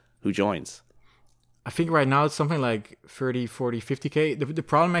who joins. I think right now it's something like 30, 40, 50K. The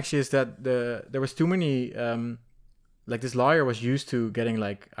problem actually is that there was too many. Like, this lawyer was used to getting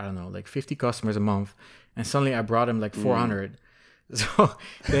like 50 customers a month, and suddenly I brought him like 400. So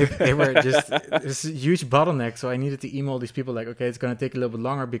they were just this huge bottleneck. So I needed to email these people like, okay, it's going to take a little bit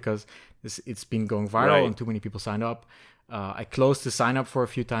longer because it's been going viral and too many people signed up. I closed the sign up for a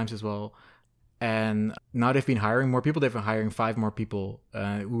few times as well. And now they've been hiring more people. They've been hiring 5 more people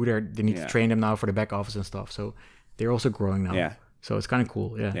who they need to train them now for the back office and stuff. So they're also growing now. Yeah. So it's kind of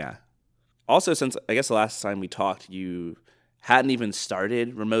cool. Yeah. Yeah. Also, since I guess the last time we talked, you hadn't even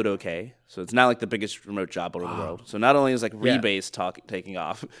started Remote OK. So it's not like the biggest remote job board in the world. So not only is like Rebase taking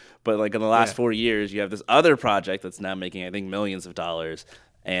off, but like in the last 4 years, you have this other project that's now making, I think, millions of dollars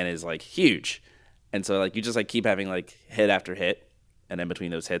and is like huge. And so like you just like keep having like hit after hit. And then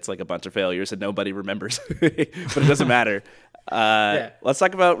between those hits, like a bunch of failures that nobody remembers, but it doesn't matter. Let's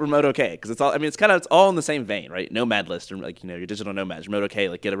talk about Remote OK, because it's all in the same vein, right? Nomad List, or like, your digital nomads. Remote OK,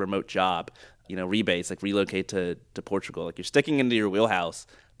 like get a remote job. Rebase, like relocate to Portugal. Like, you're sticking into your wheelhouse,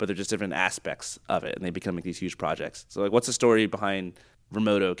 but they're just different aspects of it, and they become like these huge projects. So like, what's the story behind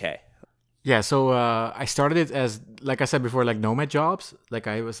Remote OK? Yeah, so I started it as, like I said before, like nomad jobs. Like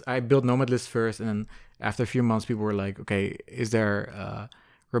I built Nomad List first, and then after a few months, people were like, okay, is there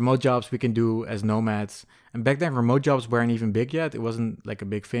remote jobs we can do as nomads? And back then, remote jobs weren't even big yet. It wasn't like a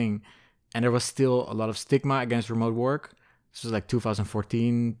big thing. And there was still a lot of stigma against remote work. This was like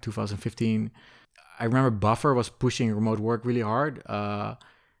 2014, 2015. I remember Buffer was pushing remote work really hard. A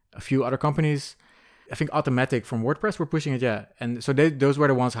few other companies, I think Automatic from WordPress were pushing it, yeah. And so those were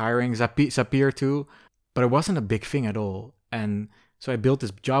the ones hiring, Zapier too. But it wasn't a big thing at all. And so I built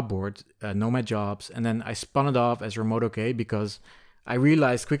this job board, Nomad Jobs, and then I spun it off as Remote OK because I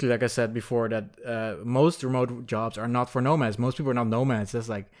realized quickly, like I said before, that most remote jobs are not for nomads. Most people are not nomads. That's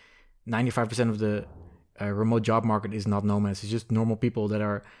like 95% of the remote job market is not nomads. It's just normal people that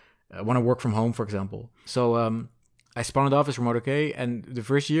are want to work from home, for example. So I spun it off as Remote OK, and the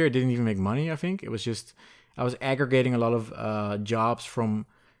first year it didn't even make money. I think it was just I was aggregating a lot of jobs from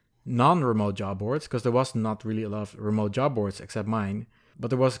non-remote job boards, because there was not really a lot of remote job boards except mine, but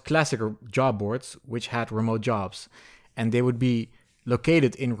there was classic job boards which had remote jobs, and they would be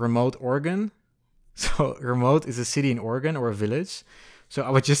located in remote Oregon. So remote is a city in Oregon or a village. So I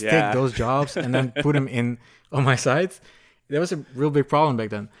would just take those jobs and then put them in on my site. That was a real big problem back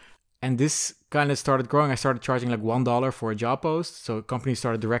then. And this kind of started growing. I started charging like $1 for a job post. So companies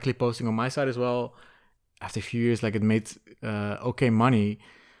started directly posting on my site as well. After a few years, like it made okay money.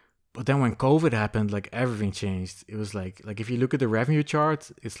 But then when COVID happened, like everything changed. It was like if you look at the revenue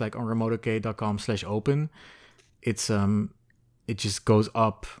chart, it's like on remoteok.com/open. It's it just goes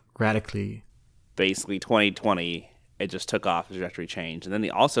up radically. Basically 2020, it just took off, the trajectory changed. And then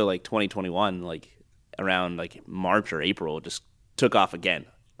also like 2021, like around like March or April, it just took off again.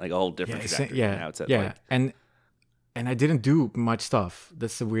 Like a whole different trajectory. Now it's at like... and I didn't do much stuff.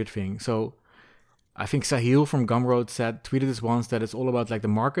 That's the weird thing. So I think Sahil from Gumroad tweeted this once, that it's all about like the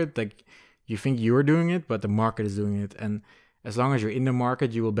market. Like you think you're doing it, but the market is doing it. And as long as you're in the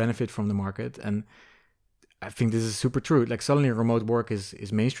market, you will benefit from the market. And I think this is super true. Like suddenly remote work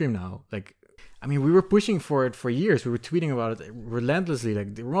is mainstream now. Like, I mean, we were pushing for it for years. We were tweeting about it relentlessly.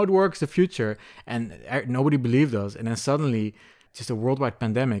 Like the remote work is the future, and nobody believed us. And then suddenly just a worldwide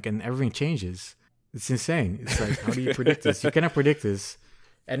pandemic and everything changes. It's insane. It's like, how do you predict this? You cannot predict this.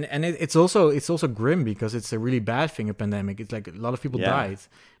 And it's also grim, because it's a really bad thing, a pandemic. It's like a lot of people died.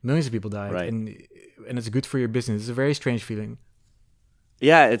 Millions of people died. Right. And it's good for your business. It's a very strange feeling.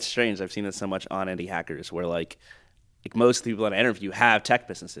 Yeah, it's strange. I've seen this so much on Indie Hackers, where like most people that I interview have tech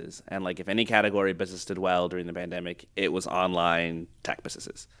businesses. And like if any category of business did well during the pandemic, it was online tech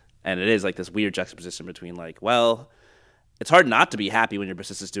businesses. And it is like this weird juxtaposition between like, well, it's hard not to be happy when your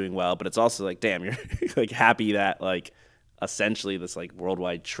business is doing well, but it's also like, damn, you're like happy that like essentially this like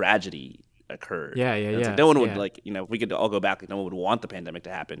worldwide tragedy occurred. Yeah. Like no one would like, if we could all go back, like no one would want the pandemic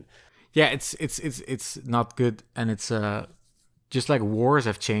to happen. Yeah, it's not good, and it's just like wars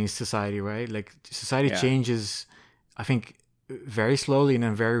have changed society, right? Like society changes, I think, very slowly and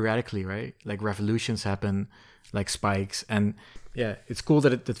then very radically, right? Like revolutions happen, like spikes, and yeah, it's cool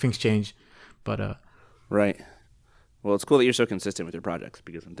that things change, but right. Well, it's cool that you're so consistent with your projects,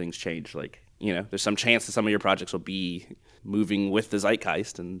 because when things change, like, there's some chance that some of your projects will be moving with the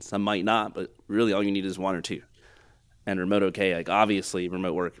zeitgeist and some might not, but really all you need is one or two. And Remote OK, like obviously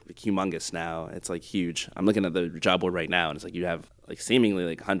remote work, like, humongous now. It's like huge. I'm looking at the job board right now, and it's like you have like seemingly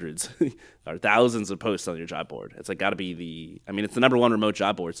like hundreds or thousands of posts on your job board. It's like got to be it's the number one remote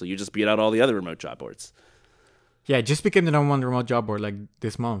job board, so you just beat out all the other remote job boards. Yeah, it just became the number one remote job board like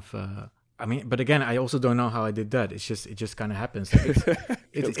this month. But again, I also don't know how I did that. It just kind of happens.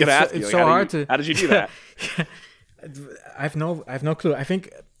 It's so hard to. How did you do that? I have no clue. I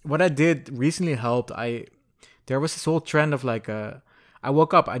think what I did recently helped. There was this whole trend of like, I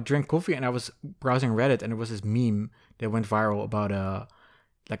woke up, I drank coffee, and I was browsing Reddit, and there was this meme that went viral about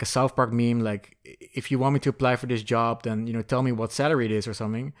like a South Park meme, like, if you want me to apply for this job, then tell me what salary it is or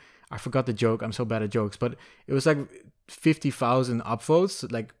something. I forgot the joke. I'm so bad at jokes, but it was like 50,000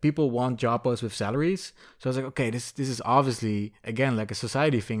 upvotes. Like people want job posts with salaries. So I was like, okay, this is obviously again like a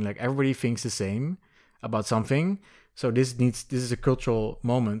society thing. Like everybody thinks the same about something. So this is a cultural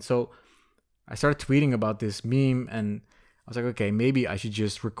moment. So I started tweeting about this meme, and I was like, okay, maybe I should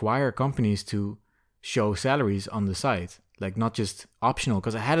just require companies to show salaries on the site, like not just optional,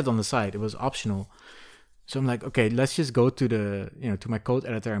 because I had it on the site, it was optional. So I'm like, okay, let's just go to to my code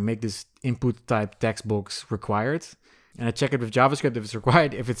editor and make this input type text box required, and I check it with JavaScript if it's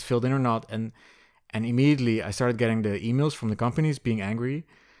required, if it's filled in or not, and immediately I started getting the emails from the companies being angry.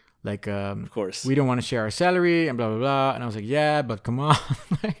 Like, of course, we don't want to share our salary and blah, blah, blah. And I was like, yeah, but come on.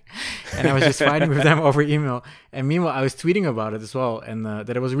 And I was just fighting with them over email. And meanwhile, I was tweeting about it as well. And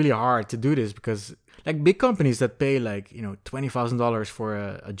that it was really hard to do this because like big companies that pay like, $20,000 for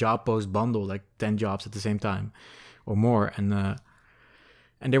a job post bundle, like 10 jobs at the same time or more. And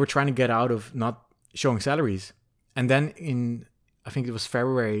they were trying to get out of not showing salaries. And then I think it was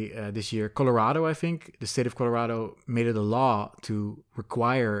February this year, Colorado, I think, the state of Colorado made it a law to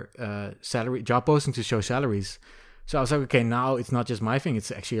require job posting to show salaries. So I was like, okay, now it's not just my thing,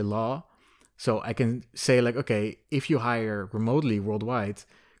 it's actually a law. So I can say like, okay, if you hire remotely worldwide,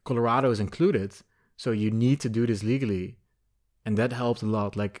 Colorado is included. So you need to do this legally. And that helped a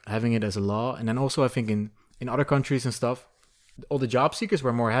lot, like having it as a law. And then also I think in other countries and stuff, all the job seekers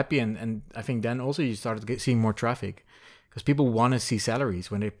were more happy, and I think then also you started seeing more traffic because people want to see salaries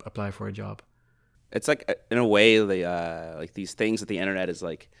when they apply for a job. It's like, in a way, like these things that the internet is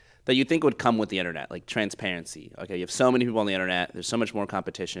like, that you think would come with the internet, like transparency. Okay, you have so many people on the internet, there's so much more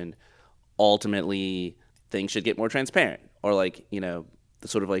competition. Ultimately, things should get more transparent, or like, the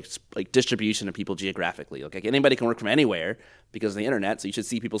sort of like distribution of people geographically. Like anybody can work from anywhere because of the internet, so you should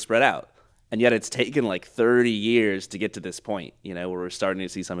see people spread out. And yet it's taken like 30 years to get to this point, where we're starting to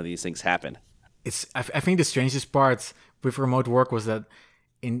see some of these things happen. I think the strangest part with remote work was that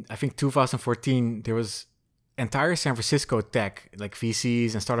in, I think, 2014, there was entire San Francisco tech, like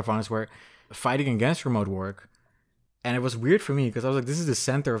VCs and startup founders were fighting against remote work. And it was weird for me because I was like, this is the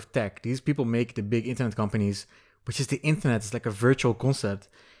center of tech. These people make the big internet companies, which is the internet. It's like a virtual concept.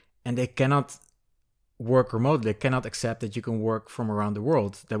 And they cannot work remotely. They cannot accept that you can work from around the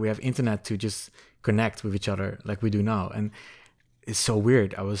world, that we have internet to just connect with each other like we do now. And it's so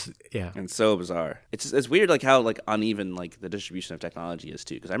weird. And so bizarre. It's weird, like how like uneven like the distribution of technology is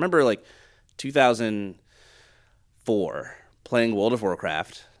too. Because I remember like 2004 playing World of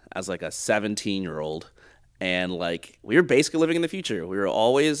Warcraft as like a 17-year-old, and like we were basically living in the future. We were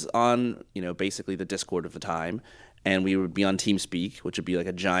always on basically the Discord of the time, and we would be on TeamSpeak, which would be like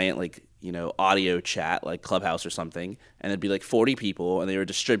a giant like audio chat like Clubhouse or something, and it'd be like 40 people, and they were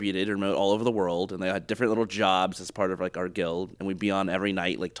distributed remote all over the world, and they had different little jobs as part of like our guild, and we'd be on every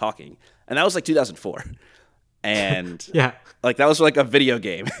night like talking. And that was like 2004, and yeah, like that was like a video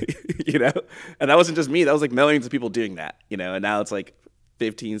game. And that wasn't just me, that was like millions of people doing that, and now it's like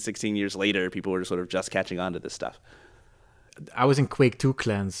 15, 16 years later, people were sort of just catching on to this stuff. I was in Quake 2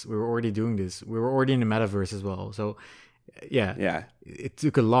 clans. We were already doing this. We were already in the metaverse as well. So, yeah. It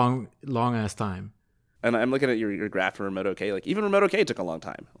took a long ass time. And I'm looking at your graph for Remote OK. Like, even Remote OK took a long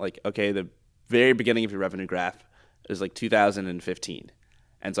time. Like, okay, the very beginning of your revenue graph is like 2015.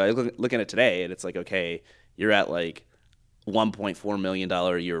 And so I look at it today, and it's like, okay, you're at like $1.4 million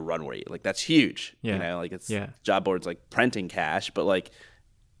a year run rate. Like, that's huge. Yeah. Like it's job boards like printing cash, but like,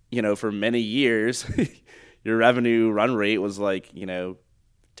 for many years, your revenue run rate was like, $10,000,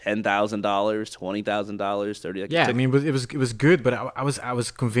 $20,000, $30,000. Yeah, I mean, it was good, but I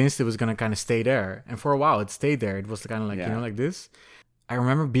was convinced it was gonna kind of stay there, and for a while it stayed there. It was kind of like like this. I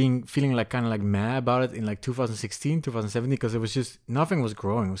remember feeling like kind of like mad about it in like 2016, 2017, because it was just nothing was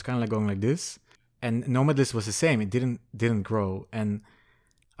growing. It was kind of like going like this, and Nomadlist was the same. It didn't grow, and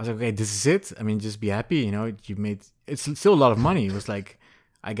I was like, okay, this is it. I mean, just be happy. You made it's still a lot of money. It was like,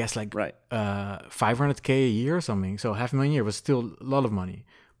 I guess like right. $500K a year or something. So $500,000 a year was still a lot of money.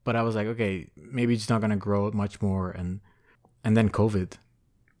 But I was like, okay, maybe it's not going to grow much more. And then COVID.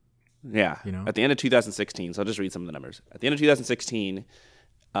 Yeah. At the end of 2016, so I'll just read some of the numbers. At the end of 2016,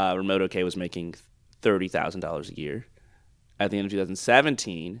 Remote OK was making $30,000 a year. At the end of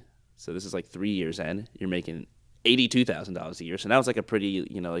 2017, so this is like 3 years in, you're making $82,000 a year. So now it's like a pretty,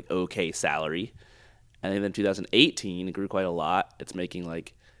 like okay salary. And then in 2018, it grew quite a lot. It's making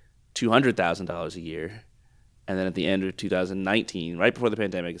like $200,000 a year. And then at the end of 2019, right before the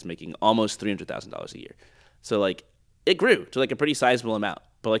pandemic, it's making almost $300,000 a year. So like it grew to like a pretty sizable amount.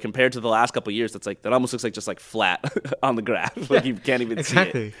 But like compared to the last couple of years, that's like that almost looks like just like flat on the graph. Like you can't even see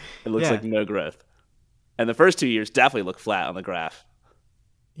it. It looks like no growth. And the first 2 years definitely look flat on the graph.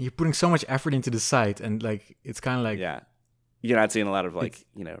 You're putting so much effort into the site, and like it's kind of like you're not seeing a lot of like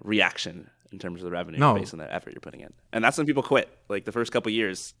reaction in terms of the revenue based on the effort you're putting in. And that's when people quit, like the first couple of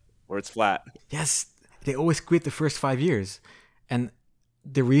years where it's flat. Yes, they always quit the first 5 years. And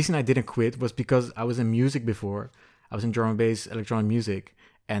the reason I didn't quit was because I was in music before. I was in drum and bass, electronic music,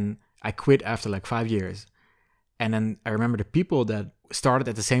 and I quit after like 5 years. And then I remember the people that started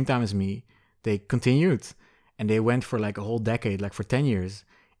at the same time as me, they continued, and they went for like a whole decade, like for 10 years.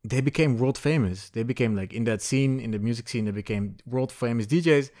 They became world famous. They became like in that scene, in the music scene, they became world famous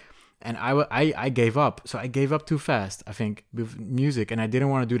DJs. And I gave up. So I gave up too fast, I think, with music. And I didn't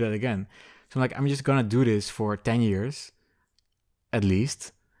want to do that again. So I'm like, I'm just going to do this for 10 years, at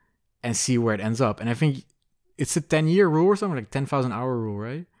least, and see where it ends up. And I think it's a 10-year rule or something, like 10,000 hour rule,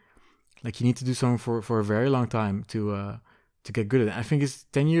 right? Like you need to do something for a very long time to get good at it. I think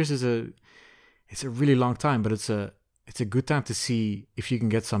 10 years is it's a really long time, but it's a good time to see if you can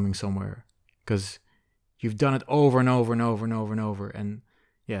get something somewhere. Because you've done it over and over and over and over and over. And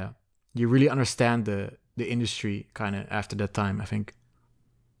yeah. You really understand the industry kind of after that time, I think.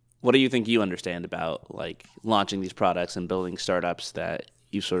 What do you think you understand about like launching these products and building startups that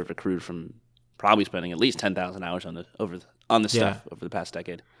you sort of accrued from probably spending at least 10,000 hours on this stuff over the past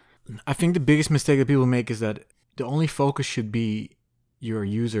decade? I think the biggest mistake that people make is that the only focus should be your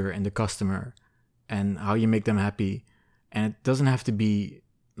user and the customer and how you make them happy. and it doesn't have to be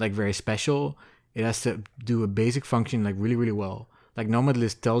like very special. It has to do a basic function like really, really well. Like Nomad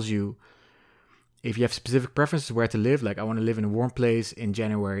List tells you if you have specific preferences where to live, like I want to live in a warm place in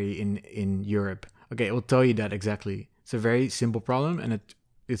January in Europe. Okay, it will tell you that exactly. It's a very simple problem, and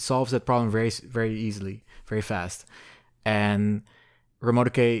it solves that problem very, very easily, very fast. And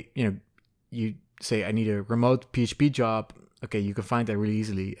Remote-OK, you say I need a remote PHP job. Okay, you can find that really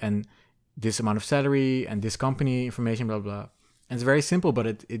easily. And this amount of salary and this company information, blah, blah. And it's very simple, but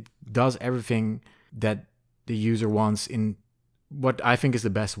it does everything that the user wants in what I think is the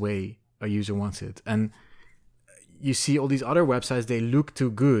best way a user wants it. And you see all these other websites, they look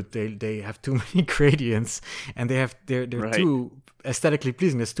too good. They have too many gradients, and they're right. Too aesthetically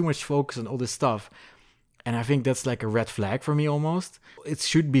pleasing. There's too much focus on all this stuff. And I think that's like a red flag for me almost. It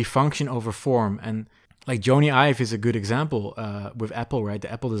should be function over form. And like Jony Ive is a good example with Apple, right?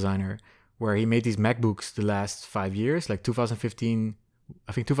 The Apple designer, where he made these MacBooks the last 5 years, like 2015,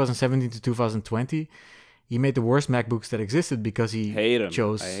 I think 2017 to 2020. He made the worst MacBooks that existed because he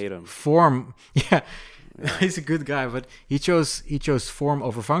chose form. Yeah, he's a good guy, but he chose form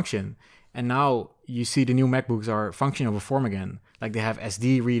over function. And now you see the new MacBooks are function over form again. Like they have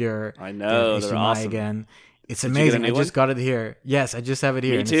SD reader. I know, they're awesome. Again. It's amazing. I just got it here. Yes, I just have it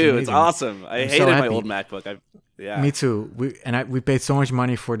here. Me too. It's awesome. I hated my old MacBook. Me too. We paid so much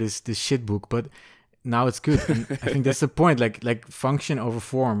money for this shit book, but now it's good. And I think that's the point. Like function over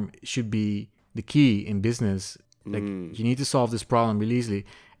form should be the key in business. Like you need to solve this problem really easily,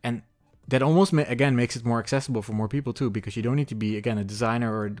 and that almost again makes it more accessible for more people too, because you don't need to be again a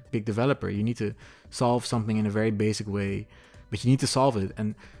designer or a big developer. You need to solve something in a very basic way, but you need to solve it.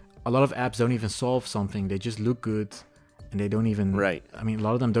 And a lot of apps don't even solve something; they just look good, and they don't even. Right. I mean, a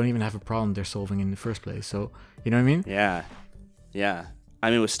lot of them don't even have a problem they're solving in the first place. So you know what I mean? Yeah. I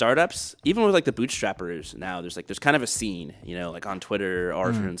mean, with startups, even with like the bootstrappers now, there's kind of a scene, like on Twitter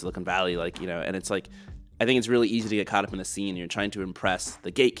or in Silicon Valley, and it's like, I think it's really easy to get caught up in the scene. You're trying to impress the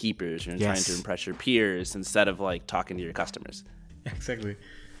gatekeepers. You're trying to impress your peers instead of like talking to your customers. Exactly.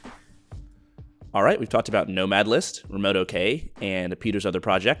 All right, we've talked about Nomad List, Remote-OK, and Peter's other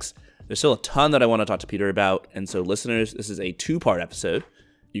projects. There's still a ton that I want to talk to Peter about, and so listeners, this is a 2-part episode.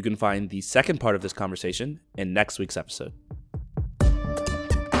 You can find the second part of this conversation in next week's episode.